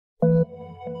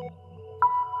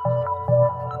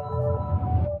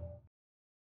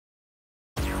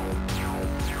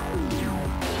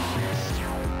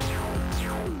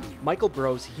Michael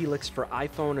Brough's Helix for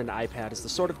iPhone and iPad is the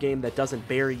sort of game that doesn't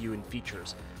bury you in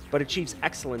features, but achieves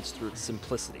excellence through its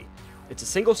simplicity. It's a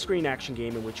single-screen action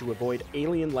game in which you avoid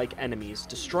alien-like enemies,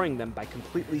 destroying them by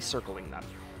completely circling them.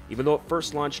 Even though it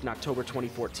first launched in October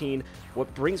 2014,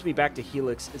 what brings me back to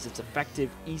Helix is its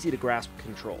effective, easy-to-grasp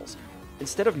controls.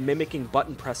 Instead of mimicking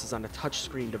button presses on a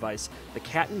touchscreen device, the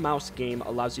cat and mouse game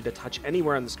allows you to touch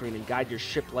anywhere on the screen and guide your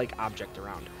ship-like object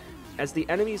around. As the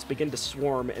enemies begin to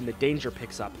swarm and the danger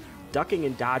picks up, ducking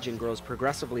and dodging grows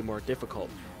progressively more difficult,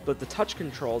 but the touch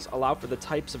controls allow for the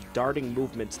types of darting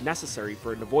movements necessary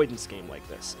for an avoidance game like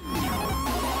this.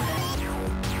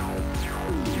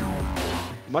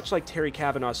 Much like Terry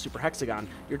Kavanagh's Super Hexagon,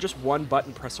 you're just one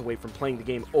button press away from playing the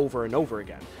game over and over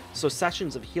again, so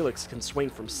sessions of Helix can swing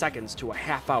from seconds to a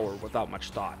half hour without much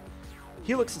thought.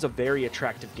 Helix is a very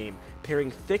attractive game, pairing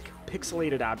thick,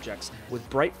 pixelated objects with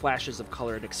bright flashes of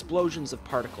color and explosions of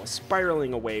particles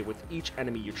spiraling away with each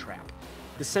enemy you trap.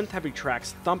 The synth-heavy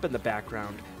tracks thump in the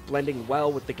background, blending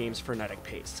well with the game's frenetic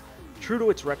pace. True to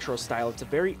its retro style, it's a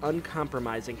very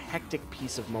uncompromising, hectic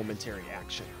piece of momentary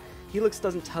action. Helix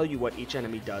doesn't tell you what each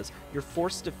enemy does, you're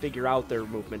forced to figure out their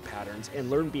movement patterns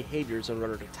and learn behaviors in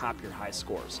order to top your high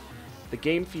scores. The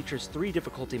game features 3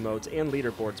 difficulty modes and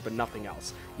leaderboards, but nothing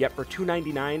else. Yet for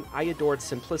 $2.99, I adore its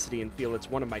simplicity and feel it's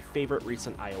one of my favorite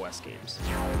recent iOS games.